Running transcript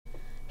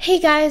Hey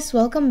guys,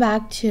 welcome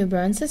back to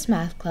Sis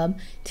Math Club.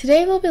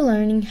 Today we'll be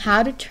learning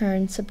how to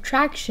turn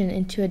subtraction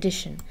into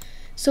addition.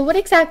 So what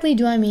exactly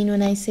do I mean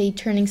when I say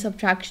turning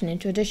subtraction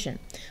into addition?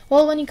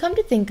 Well, when you come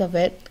to think of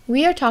it,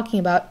 we are talking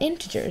about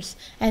integers,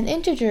 and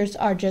integers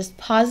are just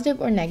positive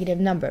or negative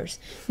numbers.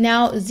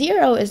 Now,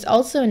 0 is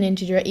also an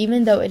integer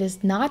even though it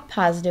is not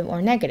positive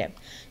or negative.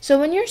 So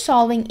when you're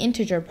solving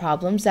integer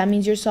problems, that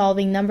means you're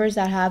solving numbers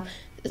that have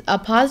a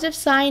positive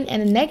sign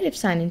and a negative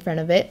sign in front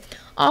of it.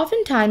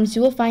 Oftentimes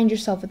you will find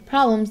yourself with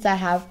problems that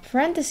have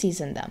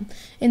parentheses in them.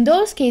 In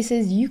those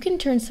cases, you can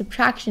turn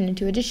subtraction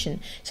into addition.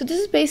 So this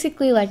is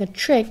basically like a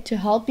trick to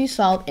help you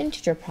solve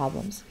integer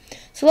problems.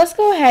 So let's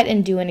go ahead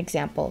and do an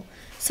example.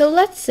 So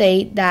let's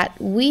say that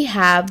we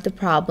have the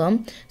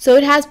problem, so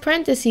it has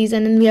parentheses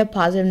and then we have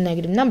positive and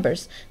negative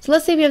numbers. So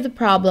let's say we have the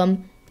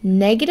problem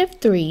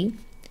 -3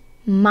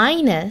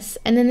 minus,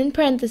 and then in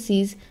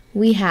parentheses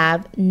we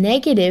have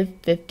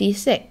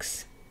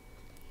 -56,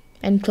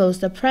 and close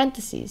the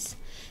parentheses.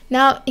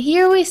 Now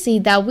here we see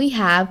that we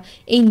have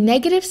a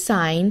negative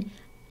sign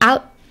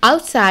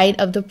outside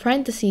of the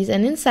parentheses,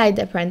 and inside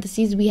the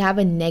parentheses we have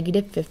a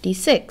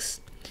 -56.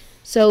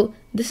 So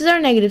this is our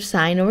negative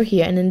sign over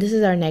here, and then this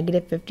is our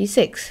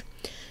 -56.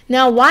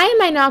 Now, why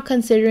am I not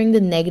considering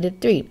the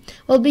 -3?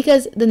 Well,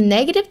 because the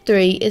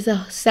 -3 is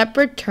a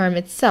separate term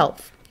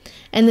itself,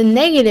 and the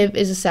negative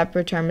is a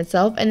separate term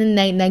itself, and the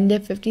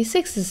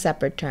 -56 is a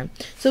separate term.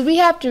 So we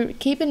have to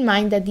keep in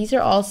mind that these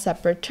are all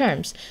separate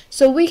terms.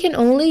 So we can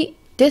only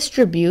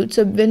distribute,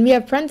 so when we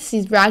have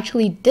parentheses, we're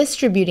actually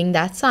distributing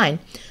that sign.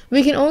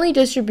 We can only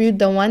distribute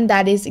the one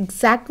that is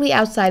exactly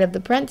outside of the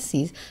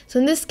parentheses. So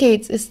in this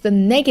case, it's the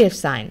negative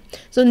sign.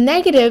 So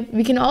negative,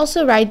 we can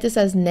also write this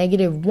as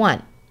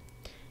 -1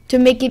 to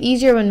make it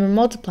easier when we're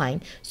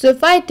multiplying. So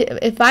if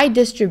I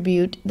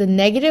distribute the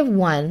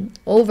 -1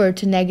 over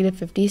to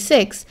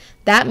 -56,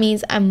 that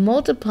means I'm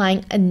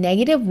multiplying a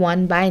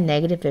 -1 by a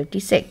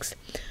 -56.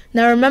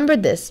 Now remember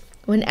this.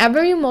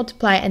 Whenever you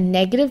multiply a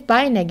negative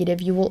by a negative,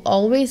 you will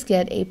always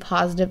get a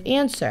positive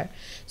answer.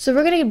 So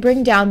we're going to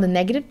bring down the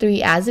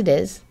 -3 as it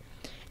is.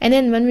 And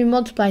then when we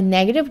multiply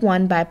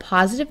 -1 by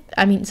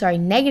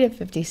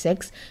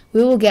 -56,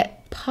 we will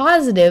get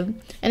positive,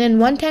 and then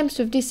 1 times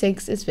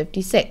 56 is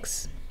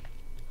 56.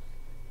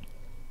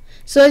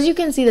 So as you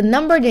can see, the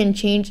number didn't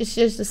change, it's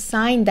just the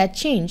sign that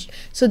changed.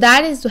 So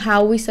that is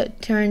how we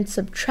turn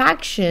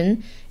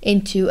subtraction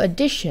into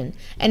addition.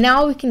 And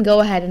now we can go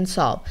ahead and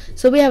solve.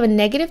 So we have a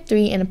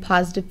 -3 and a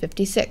positive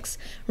 56.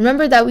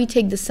 Remember that we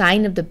take the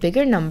sign of the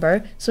bigger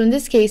number. So in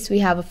this case, we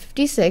have a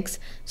 56.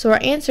 So our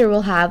answer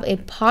will have a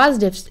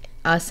positive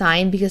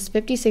sign because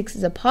 56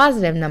 is a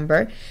positive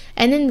number.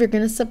 And then we're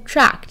going to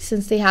subtract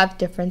since they have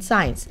different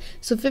signs.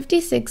 So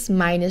 56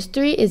 minus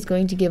 3 is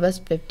going to give us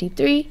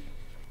 53.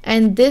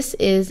 And this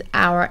is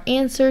our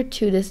answer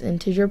to this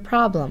integer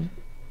problem.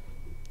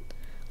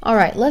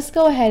 Alright, let's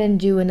go ahead and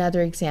do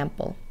another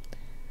example.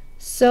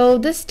 So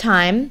this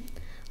time,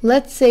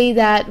 let's say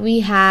that we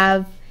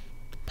have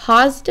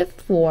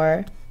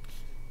 +4,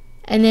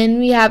 and then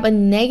we have a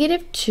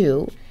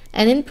 -2,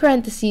 and in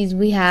parentheses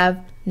we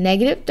have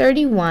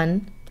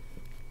 -31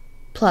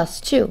 plus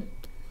 2.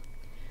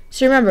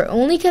 So remember,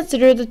 only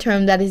consider the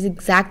term that is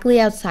exactly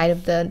outside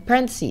of the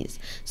parentheses.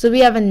 So we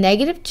have a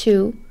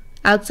 -2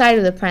 outside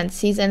of the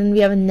parentheses, and then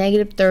we have a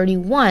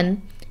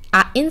 -31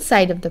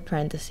 inside of the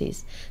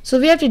parentheses. So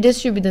we have to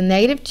distribute the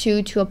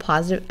 -2 to a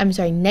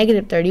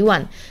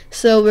 -31.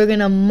 So we're going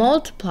to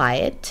multiply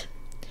it.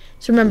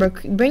 So remember,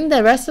 bring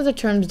the rest of the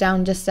terms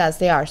down just as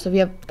they are. So we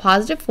have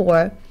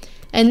 +4,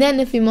 and then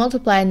if we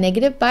multiply a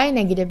negative by a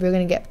negative, we're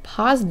going to get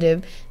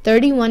positive.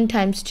 31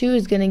 times 2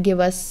 is going to give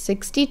us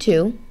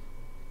 62,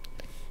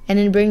 and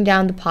then bring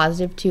down the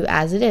 +2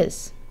 as it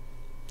is.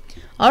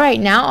 Alright,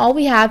 now all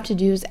we have to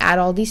do is add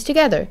all these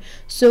together.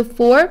 So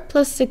 4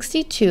 plus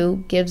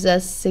 62 gives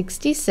us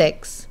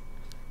 66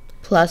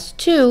 plus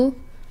 2,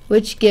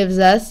 which gives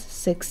us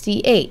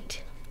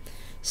 68.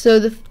 So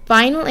the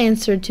final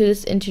answer to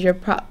this integer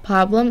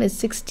problem is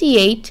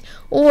 68,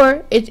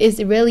 or it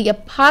is really a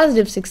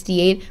positive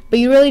 68, but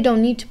you really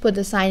don't need to put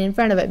the sign in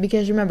front of it,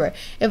 because remember,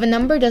 if a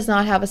number does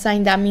not have a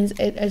sign, that means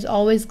it is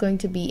always going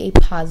to be a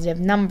positive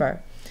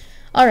number.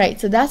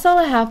 Alright, so that's all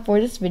I have for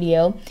this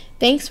video.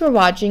 Thanks for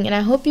watching, and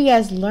I hope you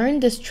guys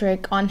learned this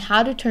trick on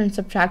how to turn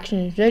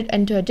subtraction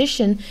into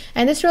addition,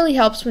 and this really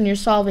helps when you're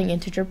solving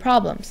integer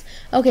problems.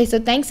 Okay, so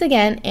thanks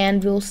again,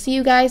 and we'll see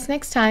you guys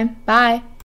next time. Bye!